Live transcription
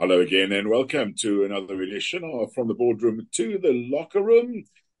Hello again, and welcome to another edition of From the Boardroom to the Locker Room.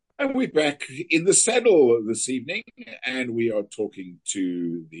 And we're back in the saddle this evening, and we are talking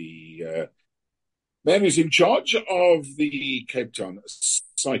to the man who's in charge of the Cape Town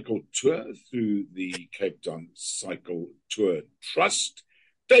Cycle Tour through the Cape Town Cycle Tour Trust,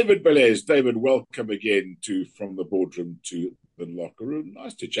 David Bellairs. David, welcome again to From the Boardroom to the Locker Room.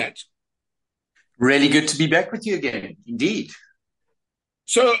 Nice to chat. Really good to be back with you again, indeed.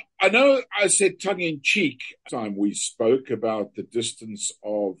 So I know I said tongue-in-cheek time we spoke about the distance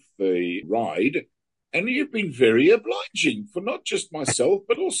of the ride, and you've been very obliging for not just myself,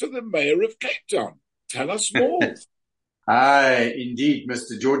 but also the Mayor of Cape Town. Tell us more. Aye, indeed,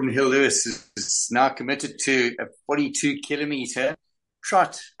 Mr. Jordan Hill-Lewis is now committed to a 42-kilometer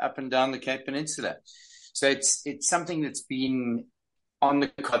trot up and down the Cape Peninsula. So it's something that's been on the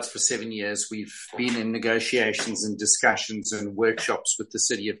cards for 7 years. We've been in negotiations and discussions and workshops with the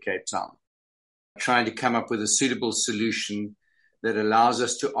city of Cape Town, trying to come up with a suitable solution that allows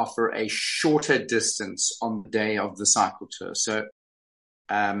us to offer a shorter distance on the day of the cycle tour. So,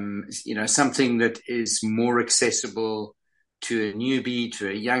 something that is more accessible to a newbie,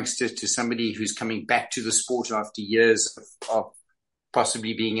 to a youngster, to somebody who's coming back to the sport after years of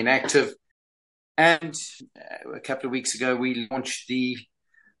possibly being inactive. And a couple of weeks ago, we launched the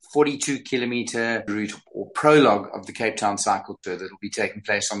 42-kilometer route or prologue of the Cape Town Cycle Tour that will be taking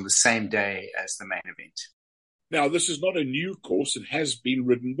place on the same day as the main event. Now, this is not a new course. It has been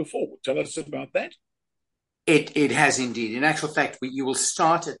ridden before. Tell us about that. It has indeed. In actual fact, you will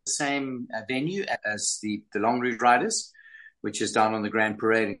start at the same venue as the long route riders, which is down on the Grand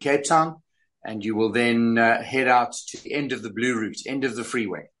Parade in Cape Town. And you will then head out to the end of the blue route, end of the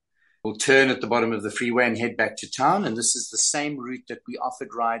freeway. We'll turn at the bottom of the freeway and head back to town. And this is the same route that we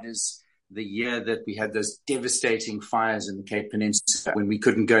offered riders the year that we had those devastating fires in the Cape Peninsula when we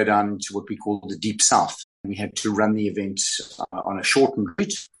couldn't go down to what we call the Deep South. We had to run the event on a shortened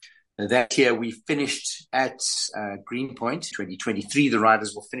route. That year we finished at Greenpoint. 2023, the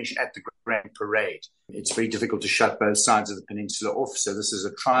riders will finish at the Grand Parade. It's very difficult to shut both sides of the peninsula off. So this is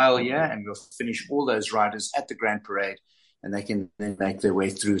a trial year, and we'll finish all those riders at the Grand Parade. And they can then make their way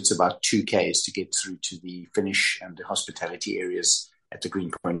through. It's about 2Ks to get through to the finish and the hospitality areas at the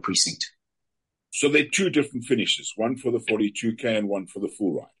Greenpoint precinct. So there are two different finishes, one for the 42K and one for the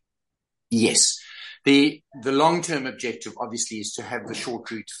full ride. Yes. The long-term objective, obviously, is to have the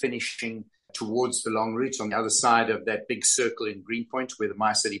short route finishing towards the long route on the other side of that big circle in Greenpoint where the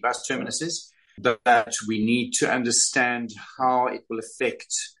My City bus terminus is. But we need to understand how it will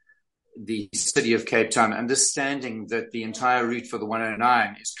affect the city of Cape Town, understanding that the entire route for the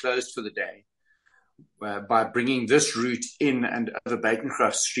 109 is closed for the day. By bringing this route in and over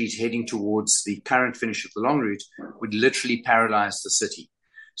Bakencroft Street, heading towards the current finish of the long route, would literally paralyze the city.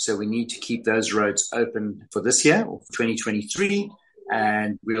 So we need to keep those roads open for this year, or for 2023,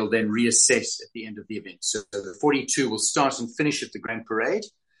 and we'll then reassess at the end of the event. So the 42 will start and finish at the Grand Parade,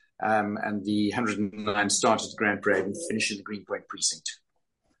 and the 109 start at the Grand Parade and finish in the Greenpoint precinct.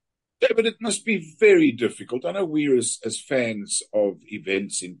 David, it must be very difficult. I know we as fans of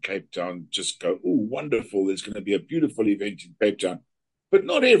events in Cape Town just go, oh, wonderful, there's going to be a beautiful event in Cape Town. But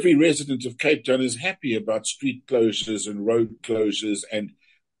not every resident of Cape Town is happy about street closures and road closures and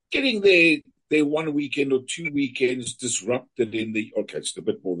getting their 1 weekend or 2 weekends disrupted it's a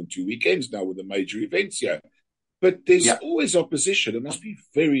bit more than 2 weekends now with the major events here. But there's always opposition. It must be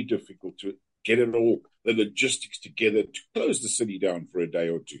very difficult to get it all, the logistics together to close the city down for a day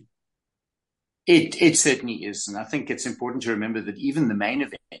or two. It certainly is. And I think it's important to remember that even the main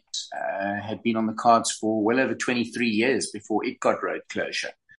event had been on the cards for well over 23 years before it got road closure.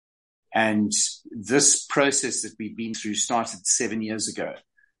 And this process that we've been through started 7 years ago.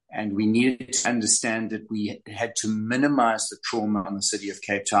 And we needed to understand that we had to minimize the trauma on the city of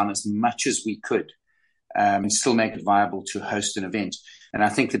Cape Town as much as we could and still make it viable to host an event. And I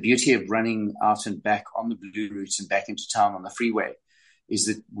think the beauty of running out and back on the blue routes and back into town on the freeway is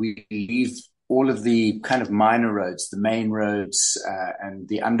that we leave all of the kind of minor roads, the main roads and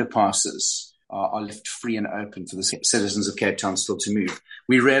the underpasses are left free and open for the citizens of Cape Town still to move.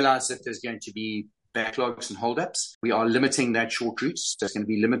 We realize that there's going to be backlogs and holdups. We are limiting that short route. So it's going to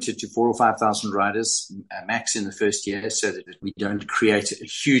be limited to 4,000 or 5,000 riders max in the first year so that we don't create a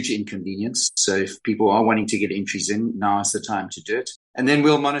huge inconvenience. So if people are wanting to get entries in, now is the time to do it. And then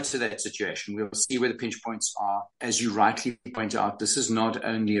we'll monitor that situation. We'll see where the pinch points are. As you rightly point out, this is not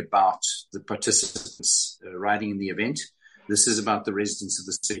only about the participants riding in the event. This is about the residents of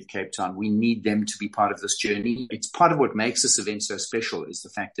the city of Cape Town. We need them to be part of this journey. It's part of what makes this event so special is the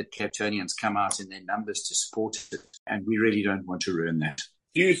fact that Cape Townians come out in their numbers to support it. And we really don't want to ruin that.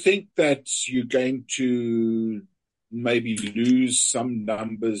 Do you think that you're going to maybe lose some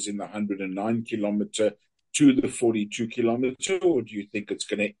numbers in the 109 kilometer to the 42 kilometer, or do you think it's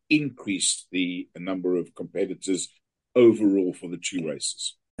going to increase the number of competitors overall for the two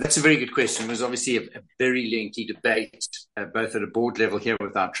races? That's a very good question. It was obviously a very lengthy debate, both at a board level here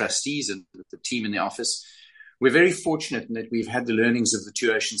with our trustees and with the team in the office. We're very fortunate in that we've had the learnings of the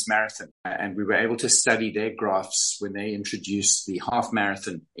Two Oceans Marathon, and we were able to study their graphs when they introduced the half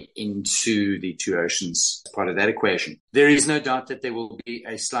marathon into the Two Oceans as part of that equation. There is no doubt that there will be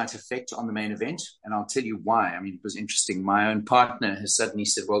a slight effect on the main event, and I'll tell you why. I mean, it was interesting. My own partner has suddenly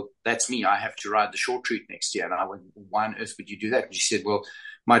said, well, that's me. I have to ride the short route next year. And I went, why on earth would you do that? And she said, well,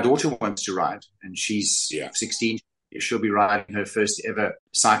 my daughter wants to ride, and she's 16. She'll be riding her first ever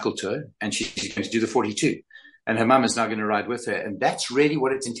cycle tour, and she's going to do the 42. And her mum is now going to ride with her. And that's really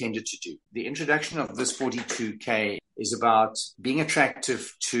what it's intended to do. The introduction of this 42K is about being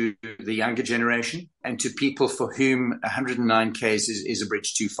attractive to the younger generation and to people for whom 109Ks is a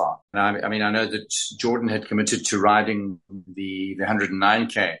bridge too far. And I mean, I know that Jordan had committed to riding the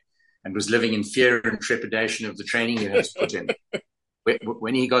 109K and was living in fear and trepidation of the training he had to put in.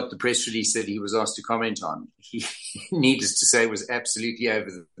 When he got the press release that he was asked to comment on, he, needless to say, was absolutely over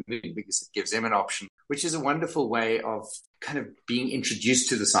the moon because it gives him an option, which is a wonderful way of kind of being introduced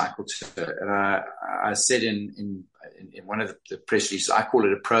to the cycle tour. And I said in one of the press releases, I call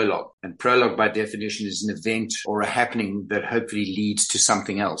it a prologue. And prologue, by definition, is an event or a happening that hopefully leads to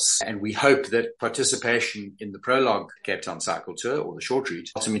something else. And we hope that participation in the prologue Cape Town cycle tour or the short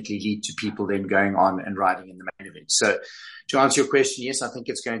route ultimately lead to people then going on and riding in the main event. So to answer your question, yes, I think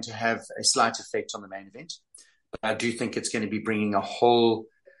it's going to have a slight effect on the main event. But I do think it's going to be bringing a whole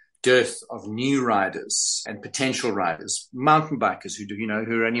dearth of new riders and potential riders, mountain bikers who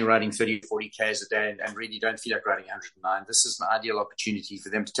are only riding 30 or 40 Ks a day and really don't feel like riding 109. This is an ideal opportunity for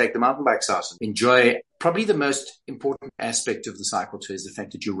them to take the mountain bikes out and enjoy. Probably the most important aspect of the cycle tour is the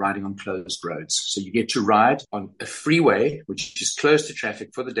fact that you're riding on closed roads. So you get to ride on a freeway, which is closed to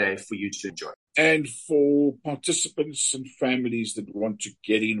traffic for the day for you to enjoy. And for participants and families that want to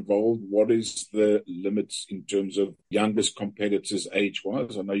get involved, what is the limits in terms of youngest competitors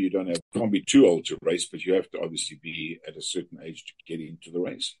age-wise? I know you can't be too old to race, but you have to obviously be at a certain age to get into the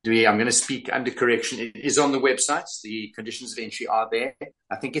race. I'm going to speak under correction. It is on the website. The conditions of entry are there.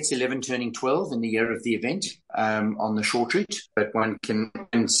 I think it's 11 turning 12 in the year of the event on the short route, but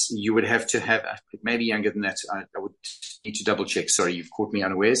you would have to have, maybe younger than that. I would need to double check. Sorry, you've caught me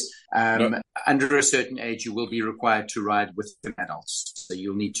unawares. No. Under a certain age, you will be required to ride with adults. So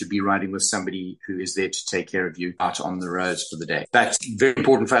you'll need to be riding with somebody who is there to take care of you out on the roads for the day. That's very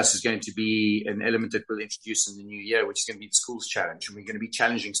important for us. Is going to be an element that we'll introduce in the new year, which is going to be the schools challenge. And we're going to be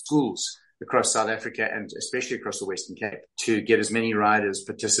challenging schools across South Africa and especially across the Western Cape to get as many riders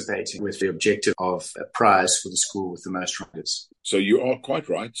participating with the objective of a prize for the school with the most riders. So you are quite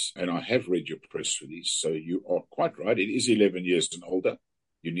right. And I have read your press release. So you are quite right. It is 11 years and older.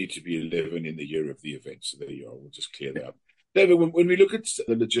 You need to be 11 in the year of the event. So there you are. We'll just clear that up. David, when we look at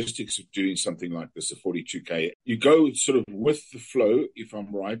the logistics of doing something like this, a 42K, you go sort of with the flow, if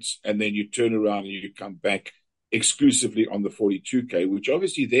I'm right, and then you turn around and you come back exclusively on the 42K, which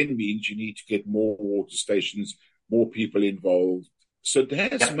obviously then means you need to get more water stations, more people involved. So it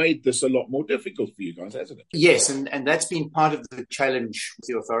has made this a lot more difficult for you guys, hasn't it? Yes, and that's been part of the challenge with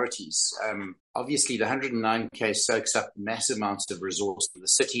the authorities. Obviously, the 109K soaks up massive amounts of resource from the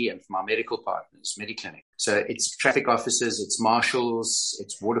city and from our medical partners, Mediclinic. So it's traffic officers, it's marshals,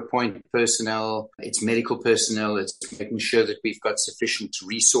 it's water point personnel, it's medical personnel, it's making sure that we've got sufficient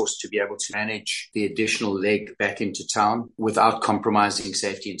resource to be able to manage the additional leg back into town without compromising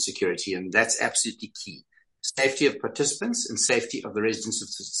safety and security. And that's absolutely key. Safety of participants and safety of the residents of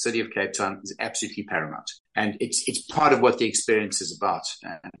the city of Cape Town is absolutely paramount. And it's part of what the experience is about.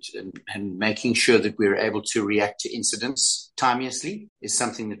 And making sure that we're able to react to incidents timeously is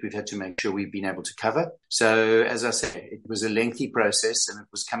something that we've had to make sure we've been able to cover. So as I said, it was a lengthy process and it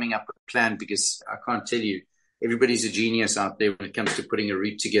was coming up with a plan because I can't tell you, everybody's a genius out there when it comes to putting a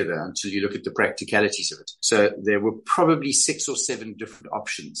route together until you look at the practicalities of it. So there were probably 6 or 7 different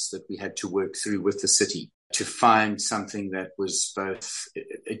options that we had to work through with the city to find something that was both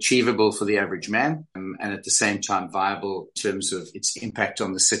achievable for the average man and at the same time viable in terms of its impact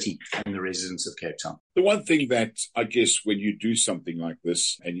on the city and the residents of Cape Town. The one thing that I guess when you do something like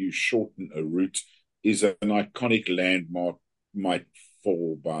this and you shorten a route is an iconic landmark might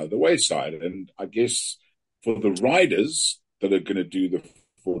fall by the wayside. And I guess for the riders that are going to do the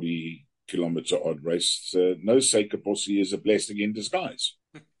 40-kilometer odd race, no Seikaposi is a blessing in disguise.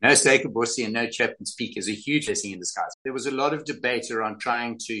 No Seikabossi and no Chapman's Peak is a huge blessing in disguise. There was a lot of debate around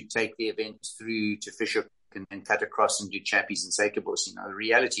trying to take the event through to Fisher and cut across and do Chappies and Seikabossi. Now, the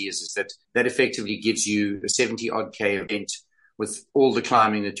reality is that effectively gives you a 70-odd K event with all the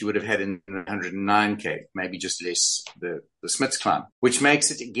climbing that you would have had in 109K, maybe just less the Smiths climb, which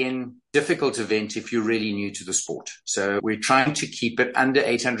makes it, again, difficult event if you're really new to the sport. So we're trying to keep it under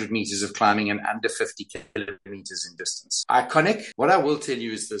 800 meters of climbing and under 50 kilometers in distance. Iconic. What I will tell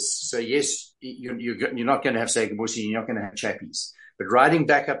you is this. So yes, you're not going to have Seikabossi, you're not going to have Chappies. But riding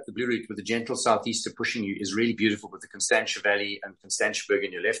back up the Blue Route with a gentle southeaster pushing you is really beautiful with the Constantia Valley and Constantiaberg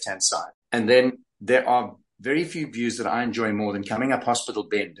on your left-hand side. And then there are very few views that I enjoy more than coming up Hospital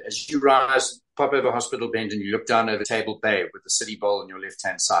Bend. As you rise, pop over Hospital Bend and you look down over Table Bay with the City Bowl on your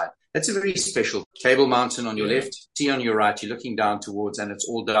left-hand side. That's a very special Table Mountain on your left, sea on your right. You're looking down towards, and it's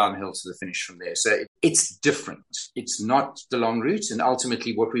all downhill to the finish from there. So it's different. It's not the long route. And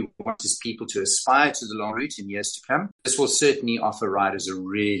ultimately what we want is people to aspire to the long route in years to come. This will certainly offer riders a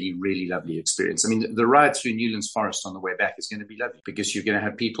really, really lovely experience. I mean, the ride through Newlands Forest on the way back is going to be lovely because you're going to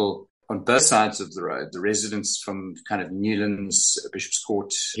have people on both sides of the road, the residents from kind of Newlands, Bishop's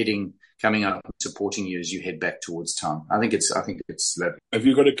Court, coming up and supporting you as you head back towards town. I think it's lovely. Have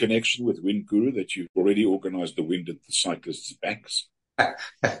you got a connection with Wind Guru that you've already organised the wind at the cyclists' backs? Oh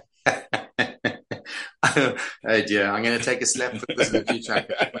dear, I'm going to take a slap for this in the future.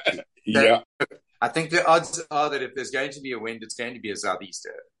 Yeah. I think the odds are that if there's going to be a wind, it's going to be a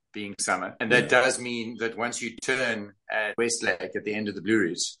southeaster, being summer. And that does mean that once you turn at Westlake at the end of the Blue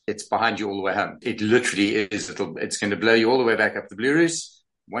Route, it's behind you all the way home. It literally is. It's going to blow you all the way back up the Blue Route.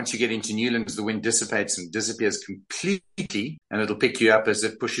 Once you get into Newlands, the wind dissipates and disappears completely, and it'll pick you up as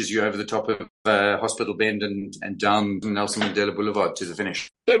it pushes you over the top of Hospital Bend and down Nelson Mandela Boulevard to the finish.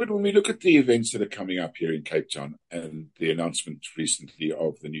 David, when we look at the events that are coming up here in Cape Town and the announcement recently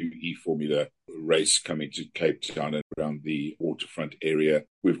of the new e-Formula race coming to Cape Town and around the waterfront area,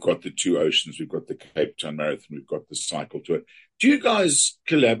 we've got the Two Oceans, we've got the Cape Town Marathon, we've got the Cycle Tour. Do you guys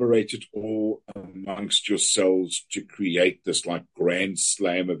collaborate at all amongst yourselves to create this like grand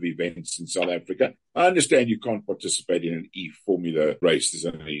slam of events in South Africa? I understand you can't participate in an e-Formula race.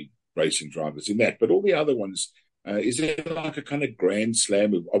 There's only racing drivers in that. But all the other ones, is there like a kind of grand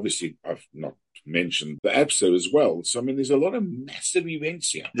slam? Obviously, I've not mentioned the ABSA as well. So, I mean, there's a lot of massive events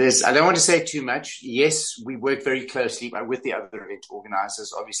here. I don't want to say too much. Yes, we work very closely with the other event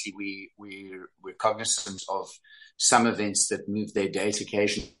organizers. Obviously, we're cognizant of some events that move their date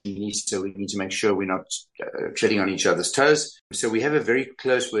occasionally, so we need to make sure we're not treading on each other's toes. So we have a very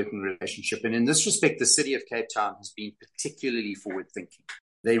close working relationship. And in this respect, the city of Cape Town has been particularly forward-thinking.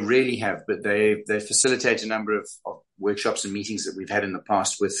 They really have, but they facilitate a number of workshops and meetings that we've had in the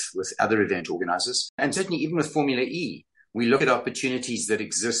past with other event organizers. And certainly even with Formula E, we look at opportunities that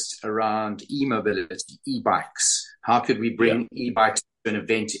exist around e-mobility, e-bikes. How could we bring e-bikes to an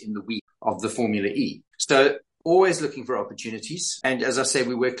event in the week of the Formula E? So always looking for opportunities. And as I say,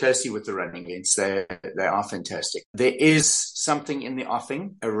 we work closely with the running events. They are fantastic. There is something in the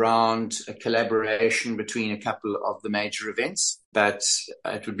offing around a collaboration between a couple of the major events, but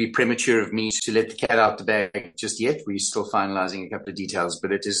it would be premature of me to let the cat out the bag just yet. We're still finalizing a couple of details,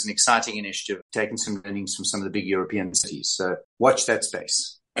 but it is an exciting initiative, taking some learnings from some of the big European cities. So watch that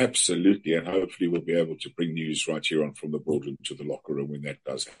space. Absolutely, and hopefully we'll be able to bring news right here on From the Boardroom to the Locker Room when that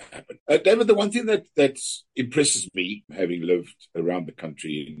does happen. David, the one thing that impresses me, having lived around the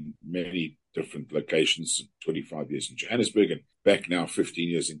country in many different locations, 25 years in Johannesburg and back now 15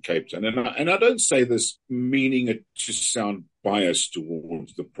 years in Cape Town, and I don't say this meaning it to sound biased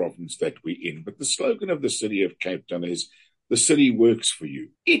towards the province that we're in, but the slogan of the city of Cape Town is, "The city works for you."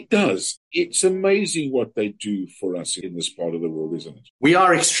 It does. It's amazing what they do for us in this part of the world, isn't it? We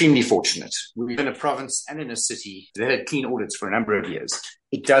are extremely fortunate. We're in a province and in a city that had clean audits for a number of years.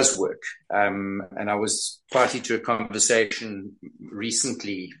 It does work. And I was party to a conversation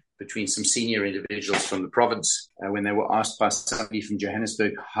recently between some senior individuals from the province when they were asked by somebody from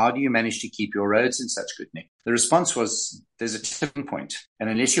Johannesburg, how do you manage to keep your roads in such good nick? The response was, there's a tipping point. And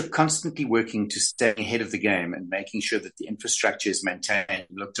unless you're constantly working to stay ahead of the game and making sure that the infrastructure is maintained and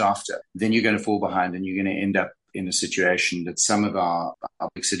looked after, then you're going to fall behind and you're going to end up in a situation that some of our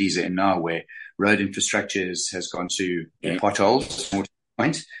big cities are in now, where road infrastructure has gone to potholes.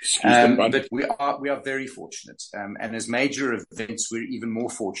 But we are very fortunate. And as major events, we're even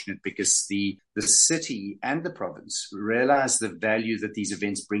more fortunate because the city and the province realize the value that these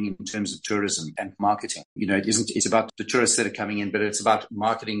events bring in terms of tourism and marketing. You know, it's about the tourists that are coming in, but it's about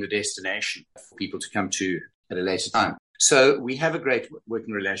marketing the destination for people to come to at a later time. So we have a great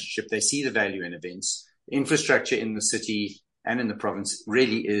working relationship. They see the value in events. Infrastructure in the city and in the province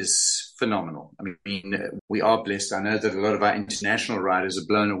really is phenomenal. I mean, we are blessed. I know that a lot of our international riders are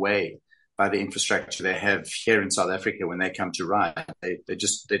blown away by the infrastructure they have here in South Africa when they come to ride. They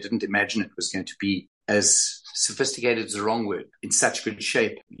didn't imagine it was going to be as sophisticated is the wrong word, in such good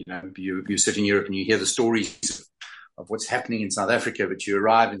shape. You know, you sit in Europe and you hear the stories of what's happening in South Africa, but you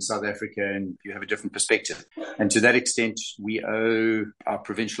arrive in South Africa and you have a different perspective. And to that extent, we owe our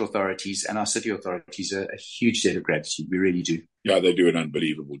provincial authorities and our city authorities a huge debt of gratitude. We really do. Yeah, they do an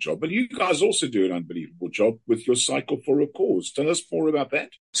unbelievable job. But you guys also do an unbelievable job with your Cycle for a Cause. Tell us more about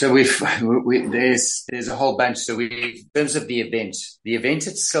that. So there's a whole bunch. So in terms of the event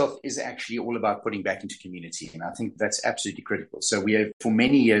itself is actually all about putting back into community. And I think that's absolutely critical. So we have, for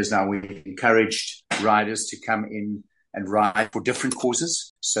many years now, we've encouraged riders to come in and ride for different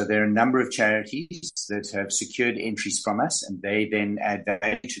causes. So there are a number of charities that have secured entries from us, and they then add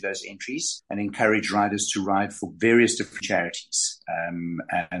value to those entries and encourage riders to ride for various different charities.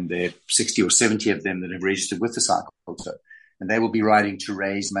 And there are 60 or 70 of them that have registered with the Cycle Tour. And they will be riding to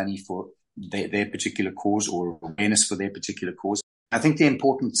raise money for their particular cause or awareness for their particular cause. I think the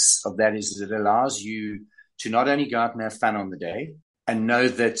importance of that is that it allows you to not only go out and have fun on the day, and know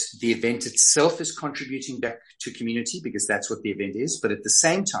that the event itself is contributing back to community, because that's what the event is. But at the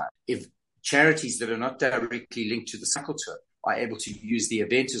same time, if charities that are not directly linked to the Cycle Tour are able to use the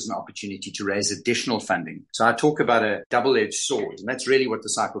event as an opportunity to raise additional funding. So I talk about a double-edged sword, and that's really what the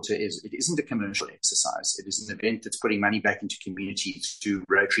Cycle Tour is. It isn't a commercial exercise. It is an event that's putting money back into communities through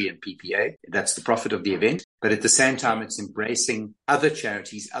Rotary and PPA. That's the profit of the event. But at the same time, it's embracing other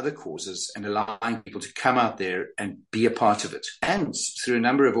charities, other causes, and allowing people to come out there and be a part of it. And through a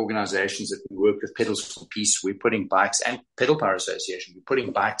number of organizations that we work with, Pedals for Peace, we're putting bikes, and Pedal Power Association, we're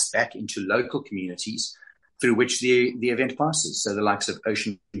putting bikes back into local communities through which the event passes. So the likes of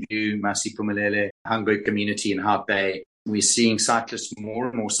Ocean View, Masiphumelele, Hamburg Community and Hout Bay, we're seeing cyclists, more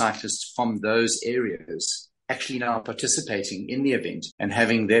and more cyclists from those areas actually now participating in the event and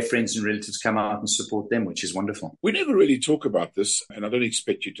having their friends and relatives come out and support them, which is wonderful. We never really talk about this, and I don't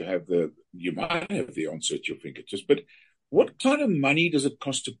expect you to have you might have the answer at your fingertips, but what kind of money does it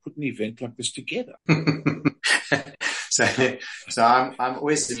cost to put an event like this together? So I'm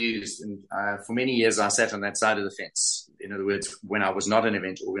always amused, and for many years I sat on that side of the fence. In other words, when I was not an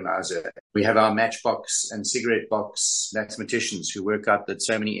event organizer, we have our matchbox and cigarette box mathematicians who work out that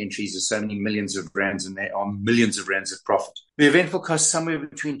so many entries are so many millions of rands, and there are millions of rands of profit. The event will cost somewhere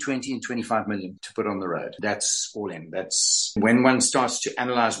between 20 and 25 million to put on the road. That's all in. That's when one starts to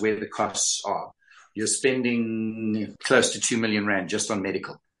analyze where the costs are. You're spending close to 2 million rand just on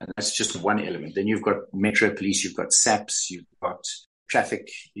medical. And that's just one element. Then you've got Metro Police, you've got SAPs, you've got traffic,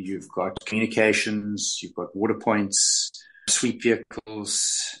 you've got communications, you've got water points, sweep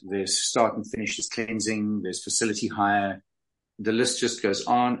vehicles, there's start and finish, there's cleansing, there's facility hire. The list just goes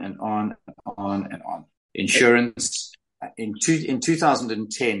on and on and on and on. Insurance. In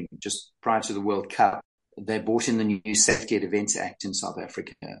 2010, just prior to the World Cup, they brought in the new Safety at Events Act in South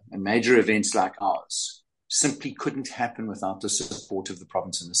Africa. And major events like ours simply couldn't happen without the support of the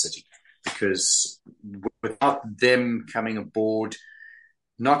province and the city, because without them coming aboard,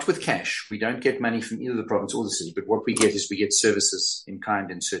 not with cash, we don't get money from either the province or the city, but what we get is we get services in kind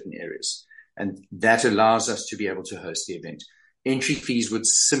in certain areas. And that allows us to be able to host the event. Entry fees would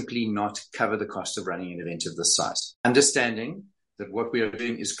simply not cover the cost of running an event of this size. Understanding that what we are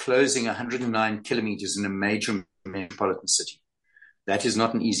doing is closing 109 kilometers in a major metropolitan city. That is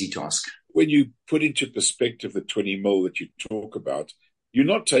not an easy task. When you put into perspective the 20 mil that you talk about, you're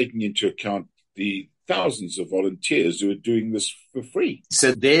not taking into account the thousands of volunteers who are doing this for free.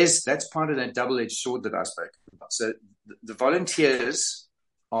 So that's part of that double-edged sword that I spoke about. So the volunteers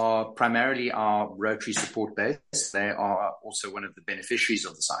are primarily our Rotary support base. They are also one of the beneficiaries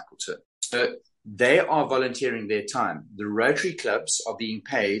of the Cycle Tour. So they are volunteering their time. The Rotary clubs are being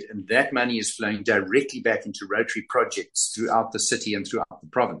paid, and that money is flowing directly back into Rotary projects throughout the city and throughout the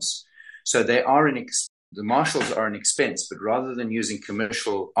province. So they are the marshals are an expense, but rather than using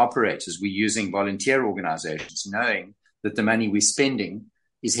commercial operators, we're using volunteer organizations, knowing that the money we're spending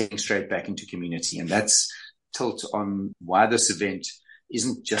is heading straight back into community. And that's tilt on why this event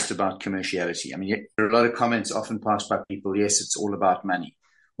isn't just about commerciality. I mean, there are a lot of comments often passed by people, yes, it's all about money.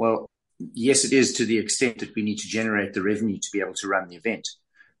 Well, yes, it is, to the extent that we need to generate the revenue to be able to run the event.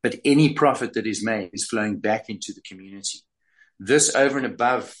 But any profit that is made is flowing back into the community. This over and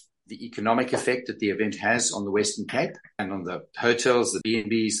above the economic effect that the event has on the Western Cape and on the hotels, the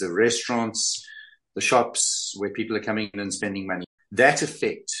B&Bs, the restaurants, the shops where people are coming in and spending money. That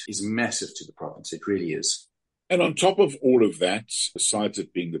effect is massive to the province. It really is. And on top of all of that, besides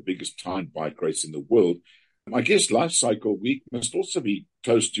it being the biggest time bike race in the world, I guess Life Cycle Week must also be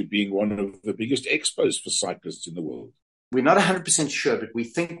close to being one of the biggest expos for cyclists in the world. We're not 100% sure, but we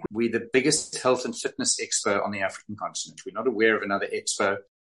think we're the biggest health and fitness expo on the African continent. We're not aware of another expo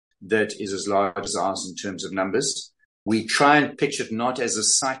that is as large as ours in terms of numbers. We try and pitch it not as a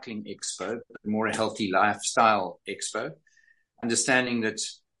cycling expo, but more a healthy lifestyle expo, understanding that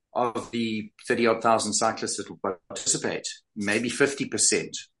of the 30-odd thousand cyclists that will participate, maybe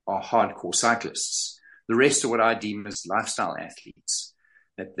 50% are hardcore cyclists. The rest are what I deem as lifestyle athletes.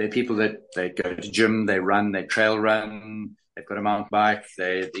 That they're people that they go to gym, they run, they trail run, they've got a mountain bike,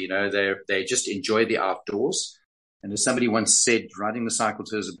 they just enjoy the outdoors. And as somebody once said, riding the cycle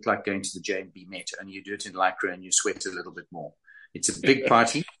tour is a bit like going to the J&B Met, and you do it in Lycra and you sweat a little bit more. It's a big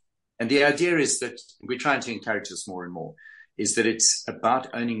party. And the idea is that we're trying to encourage this more and more, is that it's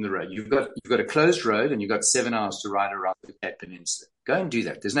about owning the road. You've got a closed road and you've got 7 hours to ride around the Cape Peninsula. Go and do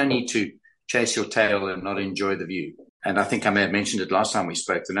that. There's no need to chase your tail and not enjoy the view. And I think I may have mentioned it last time we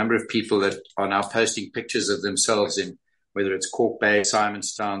spoke, the number of people that are now posting pictures of themselves in, whether it's Cork Bay,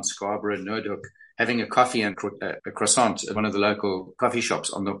 Simonstown, Scarborough, Noordhoek, having a coffee and a croissant at one of the local coffee shops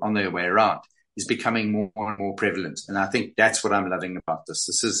on their way around is becoming more and more prevalent. And I think that's what I'm loving about this.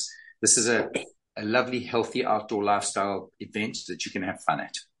 This is a lovely, healthy outdoor lifestyle event that you can have fun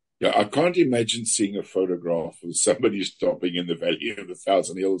at. Yeah, I can't imagine seeing a photograph of somebody stopping in the Valley of the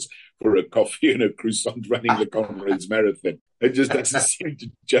Thousand Hills for a coffee and a croissant running the Comrades Marathon. It just doesn't seem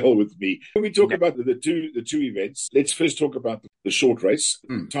to gel with me. When we talk about the two events, let's first talk about the short race.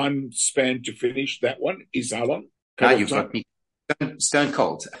 Time span to finish that one is how long? You've got me stone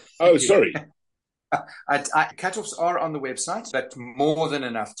cold. Oh, sorry. Cutoffs are on the website, but more than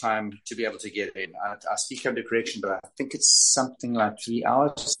enough time to be able to get in. I speak under correction, but I think it's something like 3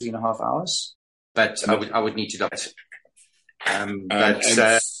 hours, 3.5 hours. But I would need to double it.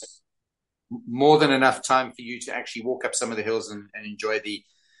 More than enough time for you to actually walk up some of the hills and enjoy the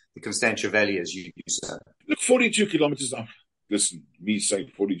Constantia Valley as you do so. Look, 42 kilometers. Listen, me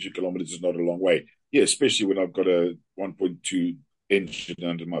saying 42 kilometers is not a long way. Yeah, especially when I've got a 1.2 engine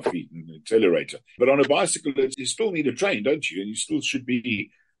under my feet and an accelerator. But on a bicycle, you still need a train, don't you? And you still should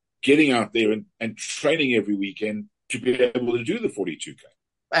be getting out there and training every weekend to be able to do the 42K.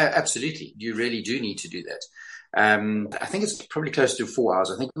 Absolutely. You really do need to do that. I think it's probably close to 4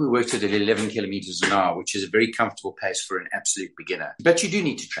 hours. I think we worked at 11 kilometers an hour, which is a very comfortable pace for an absolute beginner. But you do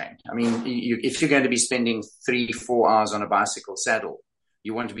need to train. I mean, if you're going to be spending 3-4 hours on a bicycle saddle,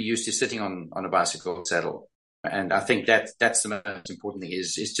 you want to be used to sitting on a bicycle saddle. And I think that's the most important thing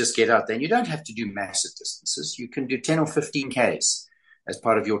is just get out there. And you don't have to do massive distances. You can do 10 or 15 Ks as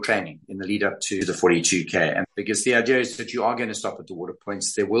part of your training in the lead up to the 42K. And because the idea is that you are going to stop at the water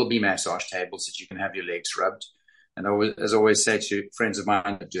points. There will be massage tables that you can have your legs rubbed. And as I always say to friends of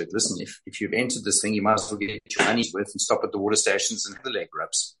mine that do it, listen, if you've entered this thing, you might as well get your money's worth and stop at the water stations and have the leg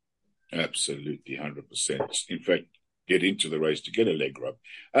rubs. Absolutely, 100%. In fact, get into the race to get a leg rub.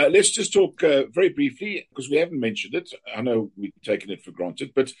 Let's just talk very briefly, because we haven't mentioned it. I know we've taken it for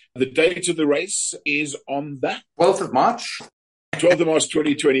granted, but the date of the race is on the 12th of March. 12th of March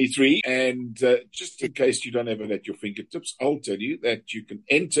 2023. And just in case you don't have it at your fingertips, I'll tell you that you can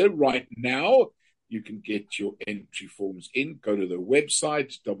enter right now. You can get your entry forms in. Go to the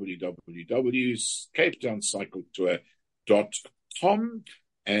website, www.capetowncycletour.com.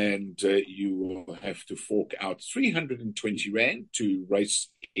 And you will have to fork out 320 Rand to race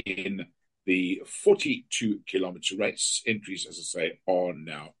in the 42-kilometer race. Entries, as I say, are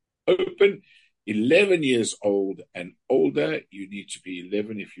now open. 11 years old and older. You need to be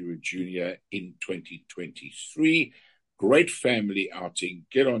 11 if you're a junior in 2023. Great family outing.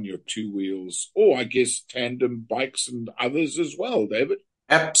 Get on your two wheels, or I guess tandem bikes and others as well, David.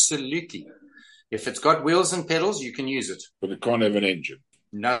 Absolutely. If it's got wheels and pedals, you can use it. But it can't have an engine.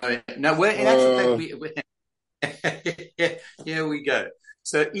 No, we're in actual fact, here we go.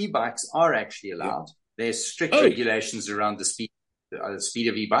 So e-bikes are actually allowed. There's strict regulations around the speed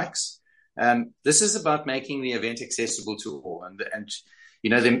of e-bikes. This is about making the event accessible to all. And you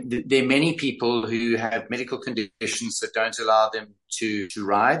know, there are many people who have medical conditions that don't allow them to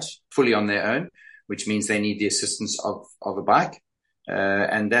ride fully on their own, which means they need the assistance of a bike.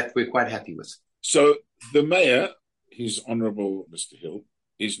 And that we're quite happy with. So the mayor, His Honourable Mr. Hill,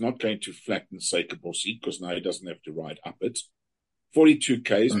 is not going to flatten Seikabossi because now he doesn't have to ride up it.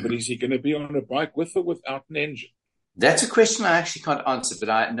 42Ks, but is he going to be on a bike with or without an engine? That's a question I actually can't answer,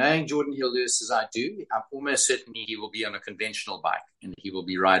 but knowing Jordan Hill Lewis as I do, I'm almost certain he will be on a conventional bike and he will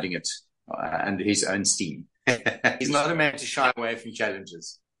be riding it under his own steam. He's not a man to shy away from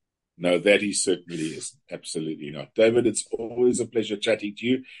challenges. No, that he certainly is. Absolutely not. David, it's always a pleasure chatting to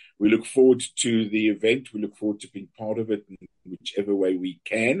you. We look forward to the event. We look forward to being part of it in whichever way we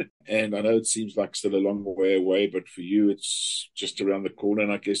can. And I know it seems like still a long way away, but for you, it's just around the corner.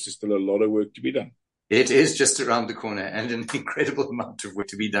 And I guess there's still a lot of work to be done. It is just around the corner and an incredible amount of work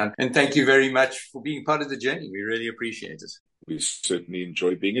to be done. And thank you very much for being part of the journey. We really appreciate it. We certainly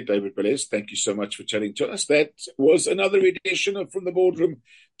enjoy being it. David Bellairs, thank you so much for chatting to us. That was another edition of From the Boardroom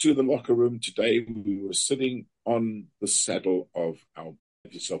to the Locker Room. Today, we were sitting on the saddle of our.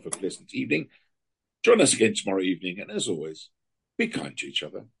 Have yourself a pleasant evening. Join us again tomorrow evening. And as always, be kind to each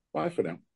other. Bye for now.